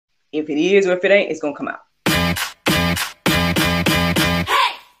If it is or if it ain't, it's gonna come out.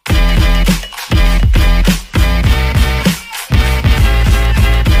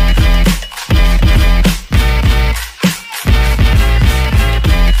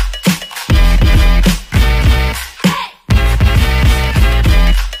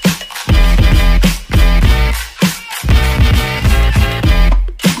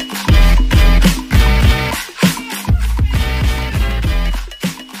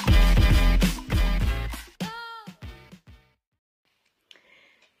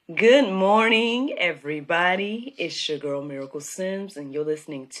 Good morning, everybody. It's your girl, Miracle Sims, and you're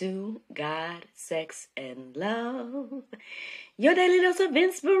listening to God, Sex, and Love, your daily dose of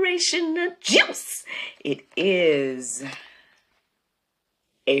inspirational juice. It is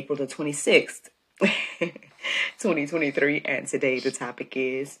April the 26th, 2023, and today the topic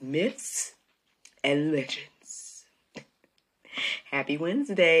is myths and legends. Happy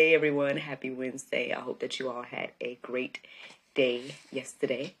Wednesday, everyone. Happy Wednesday. I hope that you all had a great day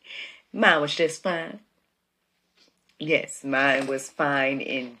yesterday. Mine was just fine. Yes, mine was fine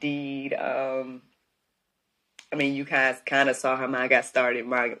indeed. You guys kind of saw how mine got started.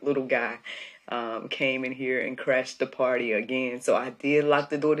 My little guy came in here and crashed the party again. So I did lock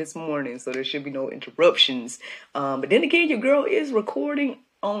the door this morning, so there should be no interruptions. But then again, your girl is recording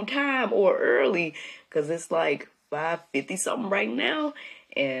on time or early because it's like 5:50 something right now.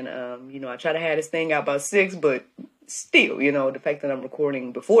 And, I try to have this thing out by 6, but still, the fact that I'm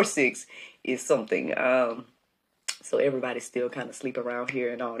recording before 6 is something. So everybody's still kind of sleep around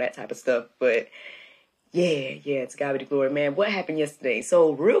here and all that type of stuff. But yeah, it's God be the glory, man. What happened yesterday?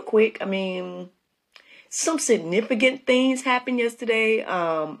 So real quick, some significant things happened yesterday.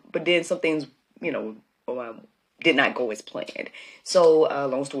 But then some things, did not go as planned. So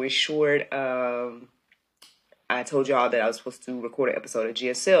long story short, I told y'all that I was supposed to record an episode of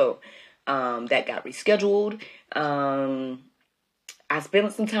GSL. That got rescheduled. I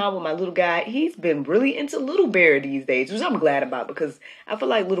spent some time with my little guy. He's been really into Little Bear these days, which I'm glad about because I feel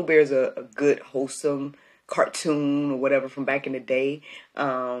like Little Bear is a good, wholesome cartoon or whatever from back in the day.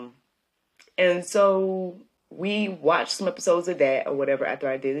 And so we watched some episodes of that or whatever after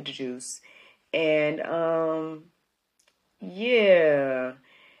I did the juice. And I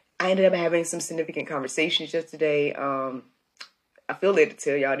ended up having some significant conversations yesterday. I feel led to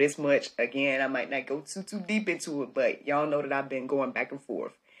tell y'all this much. Again, I might not go too deep into it, but y'all know that I've been going back and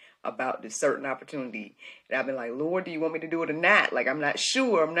forth about this certain opportunity. And I've been like, Lord, do you want me to do it or not? Like, I'm not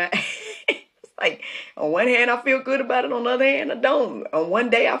sure. I'm not. It's like, on one hand, I feel good about it. On the other hand, I don't. On one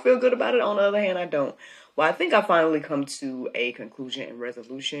day, I feel good about it. On the other hand, I don't. Well, I think I finally come to a conclusion and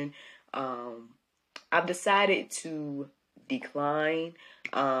resolution. I've decided to decline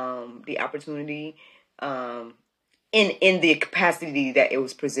the opportunity in the capacity that it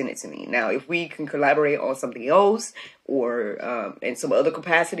was presented to me. Now, if we can collaborate on something else or in some other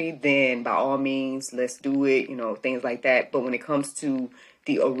capacity, then by all means, let's do it, things like that. But when it comes to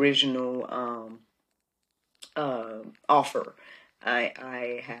the original offer,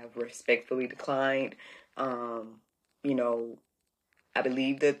 I have respectfully declined. I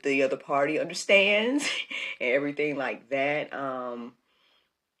believe that the other party understands and everything like that.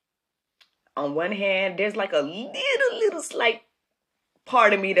 On one hand, there's like a little slight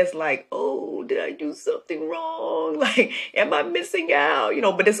part of me that's like, oh, did I do something wrong? Like, am I missing out?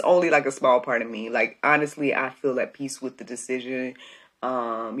 But it's only like a small part of me. Like, honestly, I feel at peace with the decision.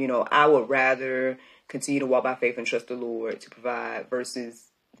 I would rather continue to walk by faith and trust the Lord to provide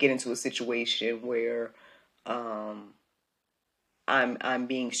versus get into a situation where I'm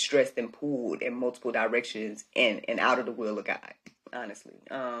being stressed and pulled in multiple directions and out of the will of God, honestly.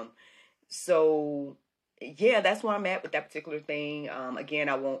 So yeah, that's where I'm at with that particular thing. Again,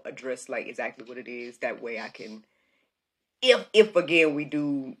 I won't address like exactly what it is. That way I can, if again we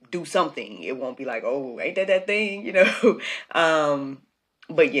do something, it won't be like, oh, ain't that thing,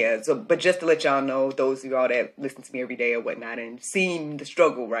 But yeah, but just to let y'all know, those of y'all that listen to me every day or whatnot and seeing the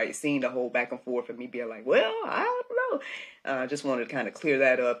struggle, right? Seeing the whole back and forth and me being like, well, I don't know. Just wanted to kind of clear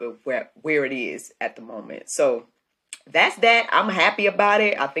that up of where it is at the moment. So that's that. I'm happy about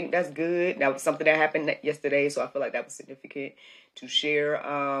it. I think that's good. That was something that happened yesterday, so I feel like that was significant to share.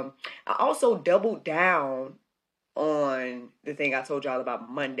 I also doubled down on the thing I told y'all about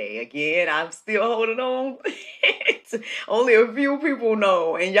Monday. Again, I'm still holding on. Only a few people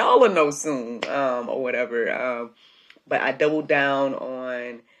know, and y'all will know soon, or whatever. But I doubled down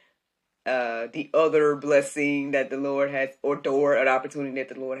on the other blessing that the Lord has, or door, an opportunity that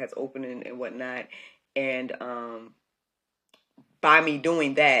the Lord has opened and whatnot. And by me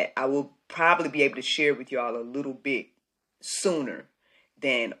doing that, I will probably be able to share with y'all a little bit sooner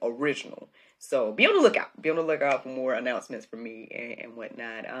than original. So be on the lookout. Be on the lookout for more announcements from me and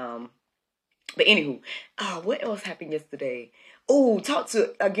whatnot. But anywho, what else happened yesterday? Oh,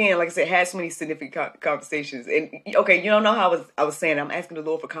 again, like I said, had so many significant conversations. And okay, you don't know how I was saying, I'm asking the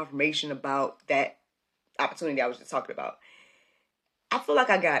Lord for confirmation about that opportunity I was just talking about. I feel like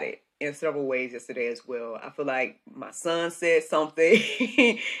I got it in several ways yesterday as well. I feel like my son said something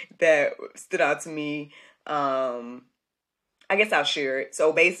that stood out to me. I guess I'll share it.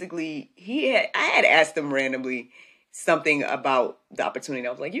 So basically, I had asked him randomly something about the opportunity.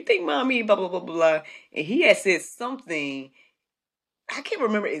 I was like, "You think mommy, blah, blah, blah, blah." And he had said something. I can't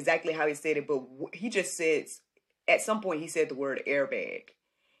remember exactly how he said it, but he just said, at some point, he said the word airbag.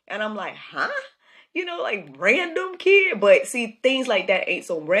 And I'm like, huh? You know, like random kid. But see, things like that ain't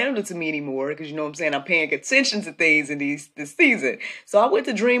so random to me anymore. Because you know what I'm saying? I'm paying attention to things in this season. So I went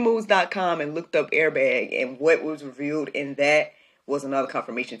to dreammoves.com and looked up airbag. And what was revealed in that was another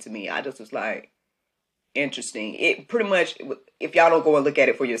confirmation to me. I just was like, interesting. It pretty much, if y'all don't go and look at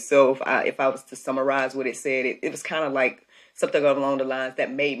it for yourself, if I was to summarize what it said, it was kind of like something along the lines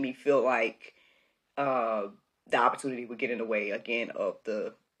that made me feel like the opportunity would get in the way again of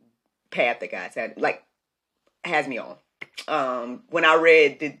the path that God's has me on. When I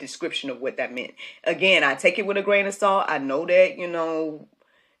read the description of what that meant, again, I take it with a grain of salt. I know that, you know,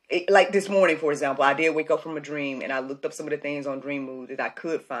 like this morning, for example, I did wake up from a dream and I looked up some of the things on Dream Moves that I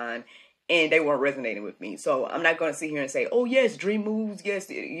could find, and they weren't resonating with me. So I'm not going to sit here and say, oh yes, Dream Moves, yes,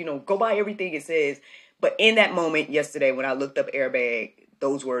 you know, go by everything it says. But in that moment yesterday, when I looked up airbag,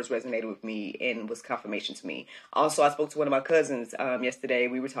 those words resonated with me and was confirmation to me. Also, I spoke to one of my cousins yesterday.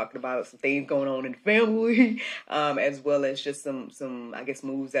 We were talking about some things going on in the family, as well as just some I guess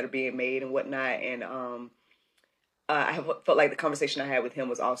moves that are being made and whatnot. And I felt like the conversation I had with him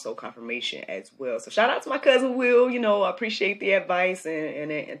was also confirmation as well. So shout out to my cousin Will. You know, I appreciate the advice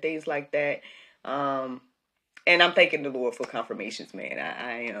and things like that. And I'm thanking the Lord for confirmations, man.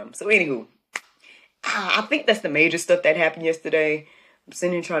 I am. So anywho, I think that's the major stuff that happened yesterday. I'm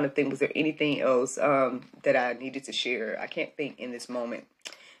sitting here trying to think, was there anything else that I needed to share? I can't think in this moment.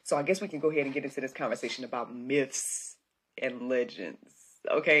 So I guess we can go ahead and get into this conversation about myths and legends.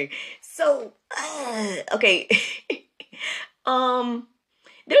 Okay. So, okay.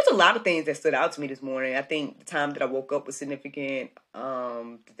 There's a lot of things that stood out to me this morning. I think the time that I woke up was significant.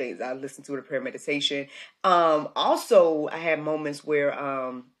 The things I listened to the prayer meditation. Also, I had moments where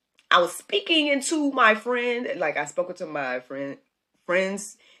I was speaking into my friend, like I spoke into my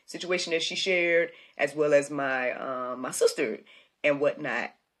friend's situation that she shared, as well as my my sister and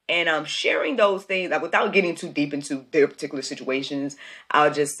whatnot. And I'm sharing those things without getting too deep into their particular situations.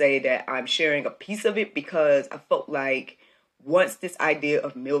 I'll just say that I'm sharing a piece of it because I felt like once this idea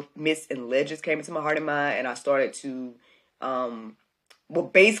of myths and legends came into my heart and mind, and I started to, well,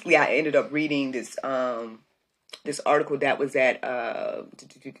 basically, I ended up reading this this article that was at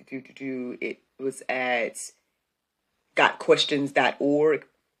it was at gotquestions.org,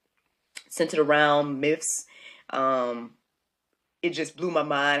 centered around myths. It just blew my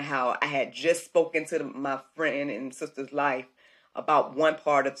mind how I had just spoken to my friend and sister's life about one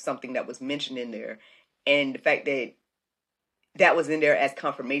part of something that was mentioned in there, and the fact that that was in there as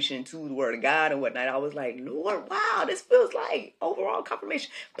confirmation to the word of God and whatnot. I was like, Lord, wow, this feels like overall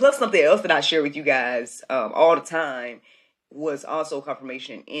confirmation. Plus something else that I share with you guys all the time was also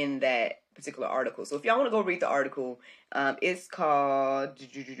confirmation in that particular article. So if y'all want to go read the article, it's called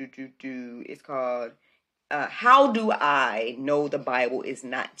How Do I Know the Bible Is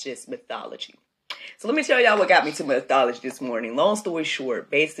Not Just Mythology? So let me tell y'all what got me to mythology this morning. Long story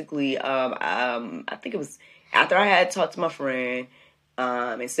short, basically, I think it was after I had talked to my friend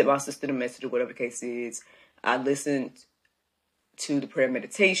and sent my sister the message or whatever the case is, I listened to the prayer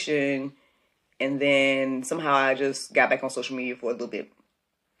meditation, and then somehow I just got back on social media for a little bit.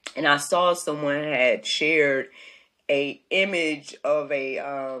 And I saw someone had shared a image of a,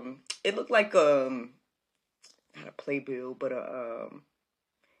 it looked like not a playbill, but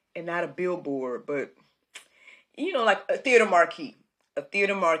and not a billboard, but you know, like a theater marquee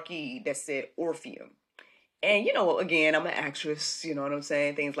that said Orpheum. And, you know, again, I'm an actress, you know what I'm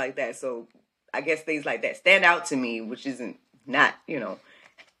saying? Things like that. So I guess things like that stand out to me, which isn't not, you know,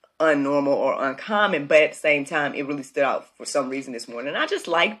 unnormal or uncommon. But at the same time, it really stood out for some reason this morning. And I just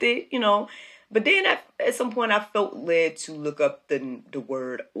liked it, you know. But then at some point, I felt led to look up the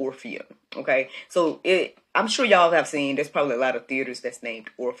word Orpheum. Okay. So I'm sure y'all have seen, there's probably a lot of theaters that's named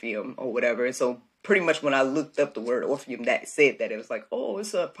Orpheum or whatever. And so pretty much when I looked up the word Orpheum, that said that, it was like, oh,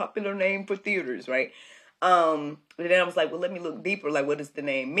 it's a popular name for theaters, right? But then I was like, well, let me look deeper. Like, what does the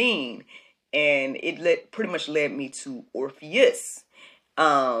name mean? And it pretty much led me to Orpheus.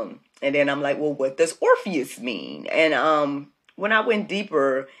 And then I'm like, well, what does Orpheus mean? And when I went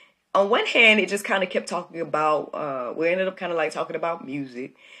deeper, on one hand, it just kind of kept talking about, we ended up kind of like talking about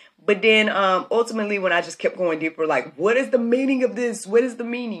music. But then ultimately, when I just kept going deeper, like, what is the meaning of this? What is the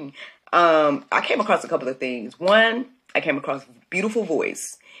meaning? I came across a couple of things. One, I came across beautiful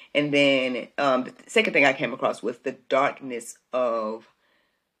voice. And then the second thing I came across was the darkness of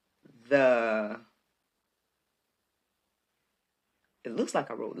the... It looks like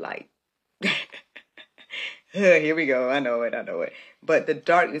I wrote light. Here we go. I know it. But the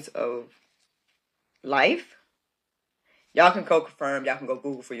darkness of life. Y'all can go confirm. Y'all can go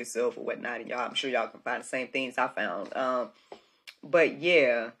Google for yourself or whatnot. And y'all, I'm sure y'all can find the same things I found. But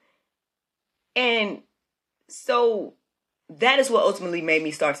yeah. And so that is what ultimately made me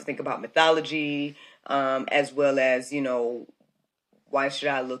start to think about mythology, as well as, why should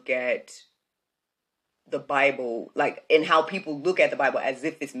I look at the Bible, like, and how people look at the Bible as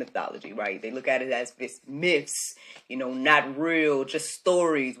if it's mythology, right? They look at it as if it's myths, not real, just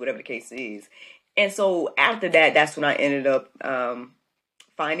stories, whatever the case is. And so after that, that's when I ended up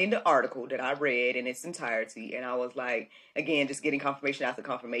finding the article that I read in its entirety. And I was like, again, just getting confirmation after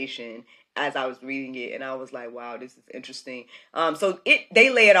confirmation as I was reading it. And I was like, wow, this is interesting. So they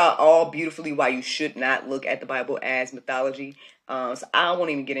lay it out all beautifully why you should not look at the Bible as mythology. So I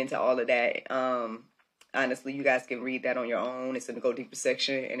won't even get into all of that. Honestly, you guys can read that on your own. It's in the Go Deeper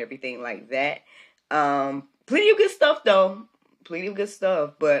section and everything like that. Plenty of good stuff, though. Plenty of good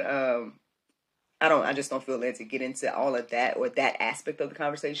stuff. But I just don't feel led to get into all of that or that aspect of the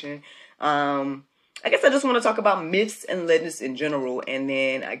conversation. I guess I just want to talk about myths and legends in general. And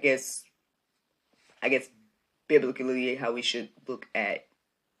then I guess biblically how we should look at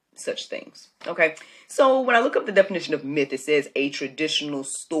such things. Okay, so when I look up the definition of myth, it says a traditional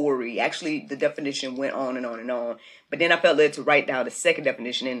story. Actually, the definition went on and on and on, but then I felt led to write down the second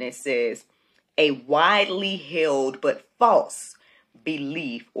definition, and it says a widely held but false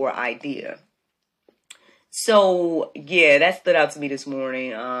belief or idea. So yeah, that stood out to me this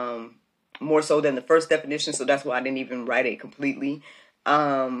morning, more so than the first definition, so that's why I didn't even write it completely.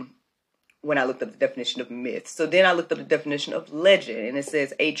 When I looked up the definition of myth. So then I looked up the definition of legend, and it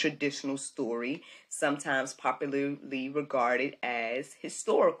says a traditional story, sometimes popularly regarded as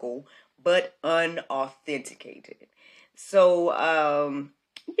historical, but unauthenticated. So,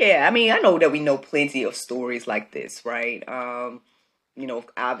 yeah, I mean, I know that we know plenty of stories like this, right?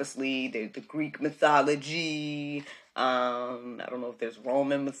 Obviously the Greek mythology, I don't know if there's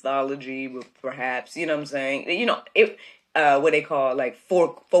Roman mythology, but perhaps, what I'm saying? What they call like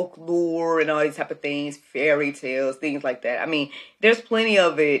folklore and all these type of things, fairy tales, things like that. I mean, there's plenty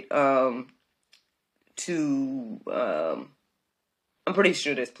of it. I'm pretty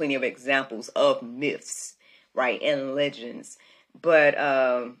sure there's plenty of examples of myths, right, and legends. But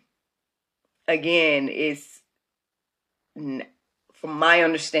again, it's from my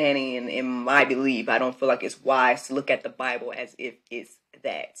understanding and in my belief, I don't feel like it's wise to look at the Bible as if it's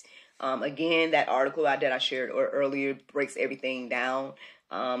that. Again, that article that I shared earlier breaks everything down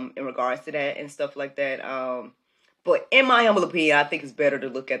in regards to that and stuff like that. But in my humble opinion, I think it's better to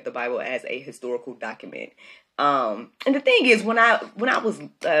look at the Bible as a historical document. And the thing is, when I was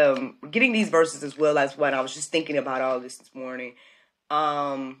getting these verses as well as when I was just thinking about all this morning,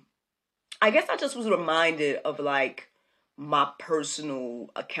 I guess I just was reminded of like my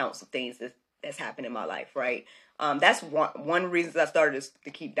personal accounts of things that's happened in my life, right? That's one reason I started to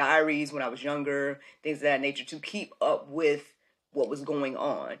keep diaries when I was younger, things of that nature, to keep up with what was going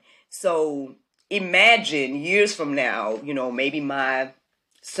on. So imagine years from now, maybe my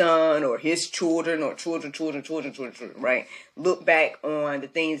son or his children or children, right? Look back on the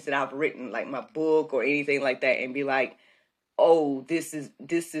things that I've written, like my book or anything like that, and be like, oh, this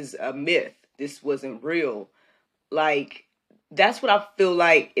is a myth. This wasn't real. Like, that's what I feel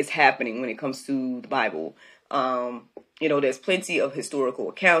like is happening when it comes to the Bible. There's plenty of historical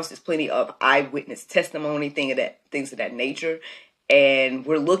accounts. There's plenty of eyewitness testimony, things of that nature. And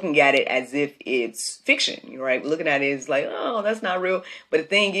we're looking at it as if it's fiction, right? We're looking at it as like, oh, that's not real. But the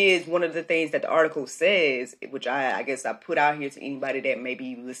thing is, one of the things that the article says, which I guess I put out here to anybody that may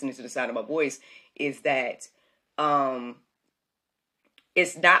be listening to the sound of my voice, is that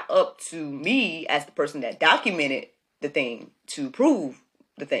it's not up to me as the person that documented the thing to prove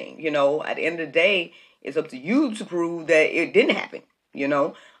the thing. At the end of the day, it's up to you to prove that it didn't happen.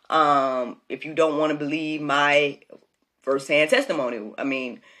 If you don't want to believe my firsthand testimony, I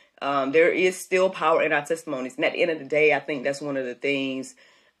mean, there is still power in our testimonies. And at the end of the day, I think that's one of the things,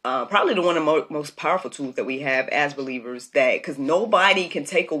 probably one of the most powerful tools that we have as believers, because nobody can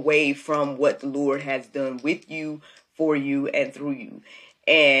take away from what the Lord has done with you, for you, and through you.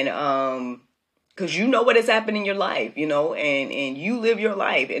 And because you know what has happened in your life, and you live your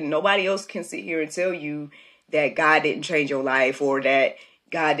life, and nobody else can sit here and tell you that God didn't change your life, or that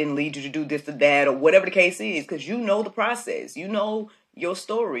God didn't lead you to do this or that, or whatever the case is, because you know the process, you know your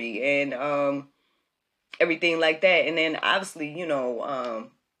story, and everything like that. And then obviously,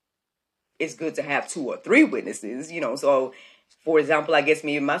 it's good to have 2 or 3 witnesses, So, for example, I guess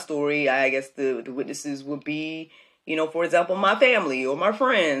me and my story, I guess the witnesses would be, for example, my family or my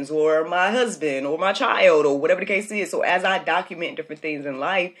friends or my husband or my child or whatever the case is. So as I document different things in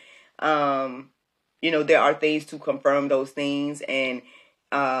life, there are things to confirm those things. And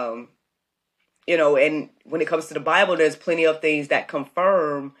when it comes to the Bible, there's plenty of things that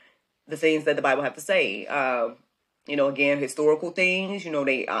confirm the things that the Bible have to say. Again, historical things,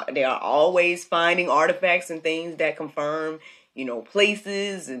 they are always finding artifacts and things that confirm,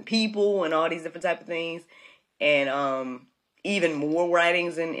 places and people and all these different type of things. And even more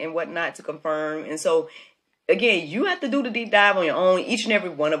writings and whatnot to confirm. And so, again, you have to do the deep dive on your own. Each and every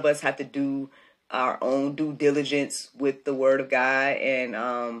one of us have to do our own due diligence with the Word of God.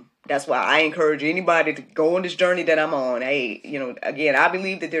 And that's why I encourage anybody to go on this journey that I'm on. Hey, again, I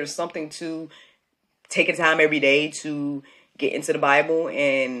believe that there's something to taking time every day to get into the Bible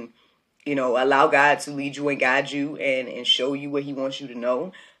and, allow God to lead you and guide you and show you what he wants you to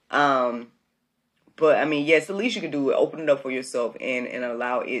know. But I mean, yes, the least you can do is open it up for yourself and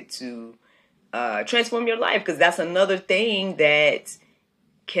allow it to transform your life, because that's another thing that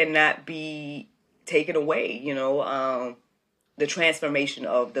cannot be taken away, the transformation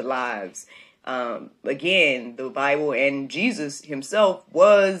of the lives. Again, the Bible and Jesus himself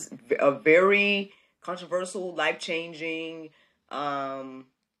was a very controversial, life-changing,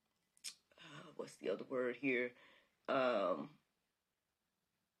 what's the other word here?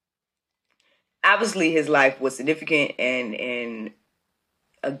 Obviously his life was significant and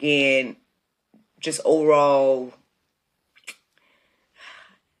again, just overall,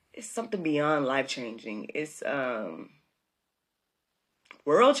 it's something beyond life-changing. It's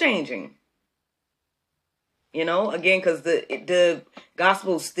world-changing. Again, because the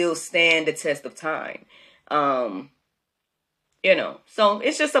Gospels still stand the test of time. So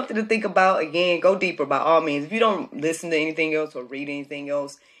it's just something to think about. Again, go deeper by all means. If you don't listen to anything else or read anything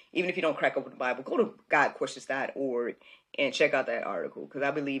else, even if you don't crack open the Bible, go to godquestions.org and check out that article, because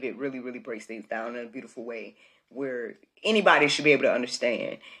I believe it really, really breaks things down in a beautiful way where anybody should be able to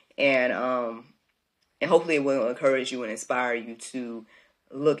understand. And hopefully it will encourage you and inspire you to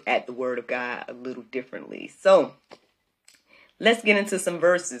look at the Word of God a little differently. So let's get into some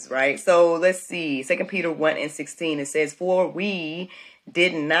verses, right? So let's see. 2 Peter 1:16, it says, "For we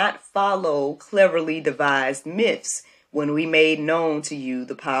did not follow cleverly devised myths when we made known to you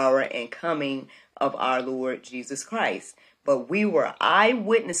the power and coming of our Lord Jesus Christ, but we were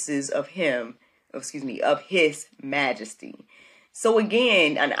eyewitnesses of his majesty." So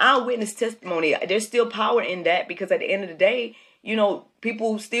again, an eyewitness testimony, there's still power in that, because at the end of the day,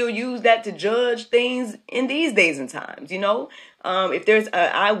 people still use that to judge things in these days and times. If there's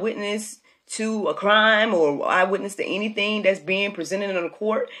an eyewitness to a crime or eyewitness to anything that's being presented in a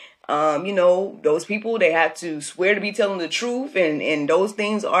court, those people, they have to swear to be telling the truth, and those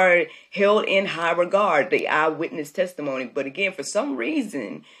things are held in high regard, the eyewitness testimony. But again, for some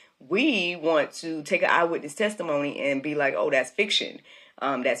reason, we want to take an eyewitness testimony and be like, oh, that's fiction,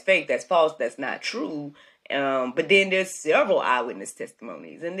 that's fake, that's false, that's not true. But then there's several eyewitness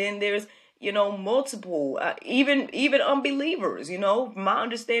testimonies, and then there's multiple, even unbelievers. From my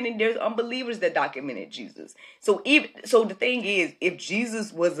understanding, there's unbelievers that documented Jesus. So the thing is, if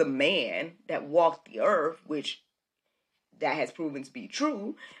Jesus was a man that walked the earth, which that has proven to be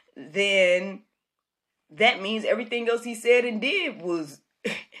true, then that means everything else he said and did was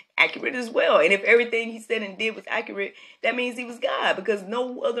accurate as well. And if everything he said and did was accurate, that means he was God, because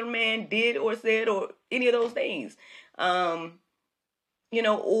no other man did or said or any of those things. And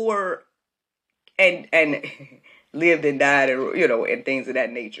lived and died, and things of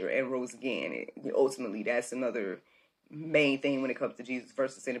that nature, and rose again. Ultimately, that's another main thing when it comes to Jesus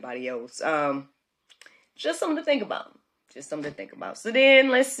versus anybody else. Just something to think about. So then,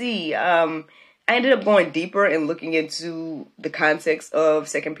 let's see. I ended up going deeper and looking into the context of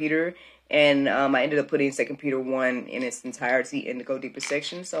 2 Peter. And I ended up putting 2 Peter 1 in its entirety in the Go Deeper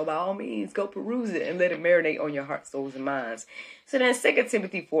section. So by all means, go peruse it and let it marinate on your heart, souls, and minds. So then 2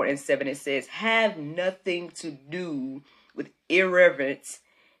 Timothy 4:7, it says, "Have nothing to do with irreverent,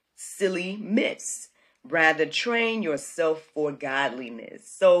 silly myths. Rather, train yourself for godliness."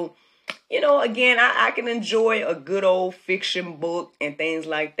 So, again, I can enjoy a good old fiction book and things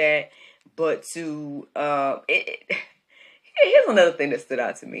like that. But to, Here's another thing that stood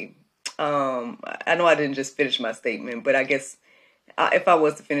out to me. I know I didn't just finish my statement, but I guess if I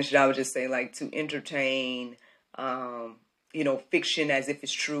was to finish it, I would just say like to entertain, fiction as if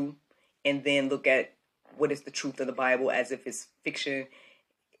it's true, and then look at what is the truth of the Bible as if it's fiction.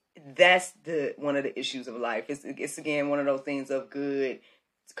 That's the one of the issues of life. It's again one of those things of good,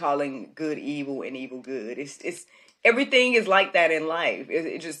 it's calling good evil and evil good. It's everything is like that in life.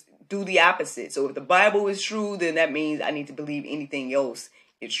 It just do the opposite. So if the Bible is true, then that means I need to believe anything else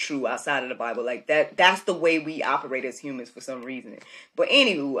is true outside of the Bible. Like that's the way we operate as humans for some reason. But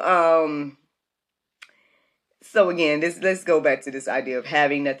anywho, so again, let's go back to this idea of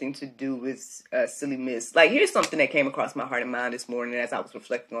having nothing to do with silly myths. Like, here's something that came across my heart and mind this morning as I was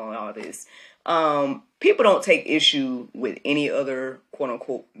reflecting on all this. People don't take issue with any other quote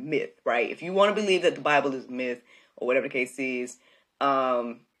unquote myth, right? If you want to believe that the Bible is a myth or whatever the case is,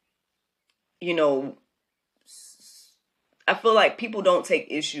 I feel like people don't take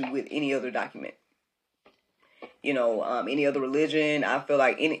issue with any other document. Any other religion. I feel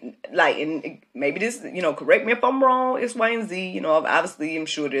like maybe this, correct me if I'm wrong, X, Y, and Z. Obviously I'm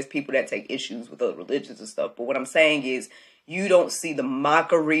sure there's people that take issues with other religions and stuff. But what I'm saying is you don't see the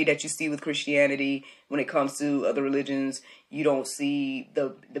mockery that you see with Christianity when it comes to other religions. You don't see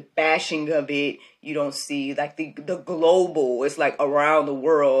the bashing of it. You don't see like the global, it's like around the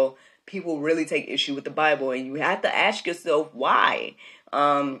world, people really take issue with the Bible. And you have to ask yourself why.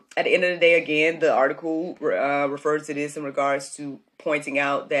 At the end of the day, again, the article refers to this in regards to pointing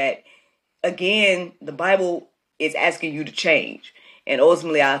out that, again, the Bible is asking you to change. And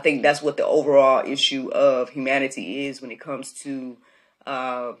ultimately, I think that's what the overall issue of humanity is when it comes to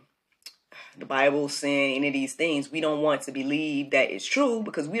the Bible saying any of these things. We don't want to believe that it's true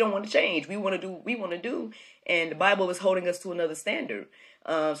because we don't want to change. We want to do what we want to do. And the Bible is holding us to another standard.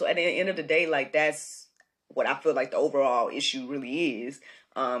 So at the end of the day, like, that's what I feel like the overall issue really is.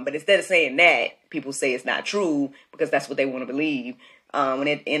 But instead of saying that, people say it's not true because that's what they want to believe. And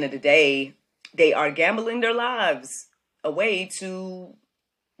at the end of the day, they are gambling their lives away to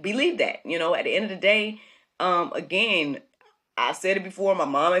believe that. At the end of the day, again, I said it before. My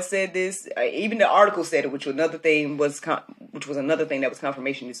mom has said this. Even the article said it, which was another thing that was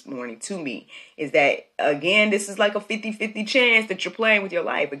confirmation this morning to me, is that, again, this is like a 50-50 chance that you're playing with your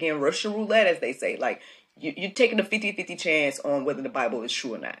life. Again, Russian roulette, as they say. Like, you're taking a 50-50 chance on whether the Bible is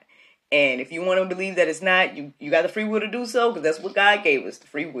true or not. And if you want to believe that it's not, you got the free will to do so, because that's what God gave us, the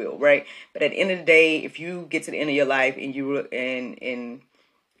free will, right? But at the end of the day, if you get to the end of your life and you're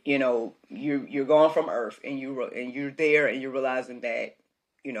gone from earth and you're there and you're realizing that,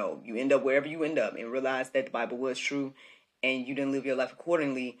 you end up wherever you end up and realize that the Bible was true and you didn't live your life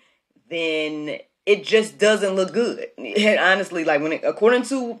accordingly, then it just doesn't look good. And honestly, like according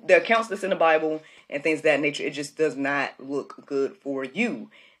to the accounts that's in the Bible and things of that nature, it just does not look good for you.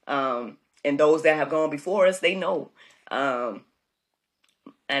 And those that have gone before us, they know. And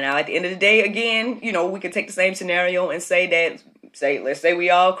now at the end of the day, again, we can take the same scenario and let's say we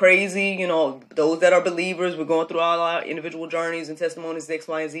all crazy, those that are believers, we're going through all our individual journeys and testimonies, X,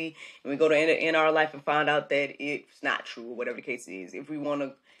 Y, and Z, and we go to end our life and find out that it's not true, or whatever the case is. If we want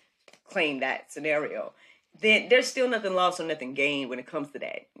to claim that scenario, then there's still nothing lost or nothing gained when it comes to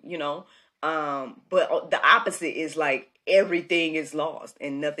that, but the opposite is like everything is lost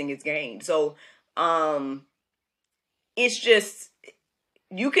and nothing is gained. So, it's just,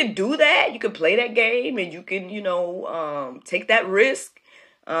 you can do that. You can play that game and you can, take that risk.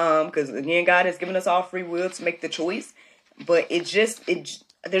 Because again, God has given us all free will to make the choice, but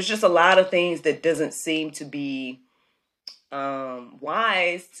there's just a lot of things that doesn't seem to be,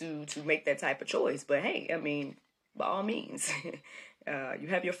 wise to make that type of choice. But hey, I mean, by all means, you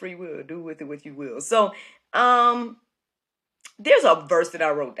have your free will, do with it what you will. So, there's a verse that I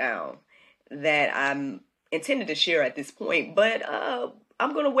wrote down that I'm intended to share at this point, but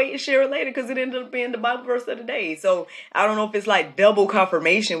I'm going to wait and share it later because it ended up being the Bible verse of the day. So I don't know if it's like double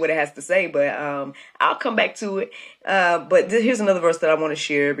confirmation what it has to say, but I'll come back to it. But here's another verse that I want to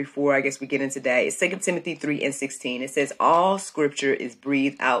share before I guess we get into that. It's 2 Timothy 3:16. It says, all scripture is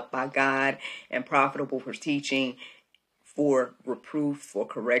breathed out by God and profitable for teaching, for reproof, for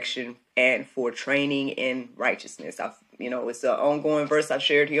correction, and for training in righteousness. It's an ongoing verse I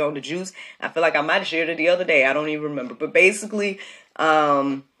shared here on the Juice. I feel like I might have shared it the other day. I don't even remember. But basically,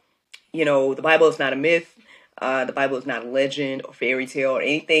 the Bible is not a myth. The Bible is not a legend or fairy tale or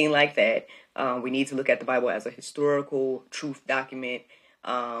anything like that. We need to look at the Bible as a historical truth document.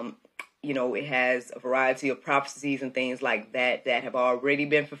 It has a variety of prophecies and things like that have already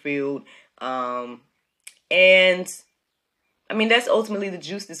been fulfilled. And I mean, that's ultimately the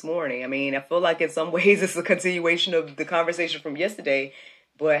juice this morning. I mean, I feel like in some ways it's a continuation of the conversation from yesterday.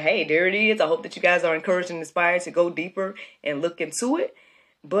 But hey, there it is. I hope that you guys are encouraged and inspired to go deeper and look into it.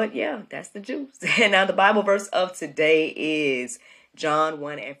 But yeah, that's the juice. And now the Bible verse of today is John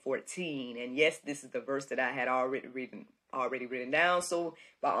 1:14. And yes, this is the verse that I had already written down. So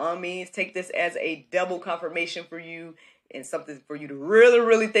by all means, take this as a double confirmation for you and something for you to really,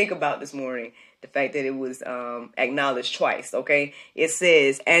 really think about this morning. The fact that it was acknowledged twice, okay? It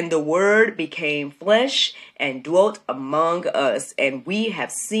says, "And the Word became flesh and dwelt among us, and we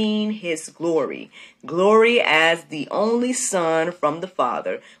have seen his glory. Glory as the only Son from the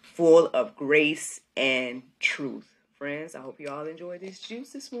Father, full of grace and truth." Friends, I hope you all enjoyed this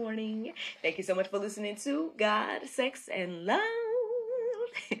juice this morning. Thank you so much for listening to God, Sex, and Love.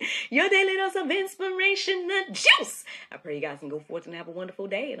 Your daily dose of inspiration, the juice. I pray you guys can go forth and have a wonderful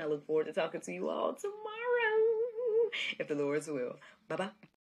day, and I look forward to talking to you all tomorrow, if the Lord's will. Bye-bye.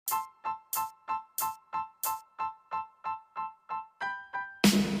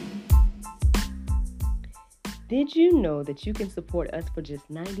 Did you know that you can support us for just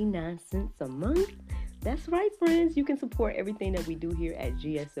 99 cents a month? That's right, friends. You can support everything that we do here at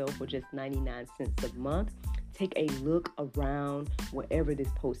GSL for just 99 cents a month. Take a look around wherever this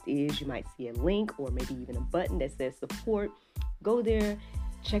post is. You might see a link or maybe even a button that says support. Go there,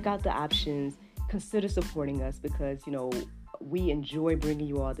 check out the options, consider supporting us because, we enjoy bringing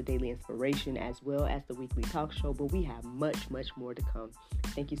you all the daily inspiration as well as the weekly talk show, but we have much, much more to come.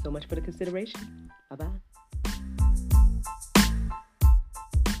 Thank you so much for the consideration. Bye-bye.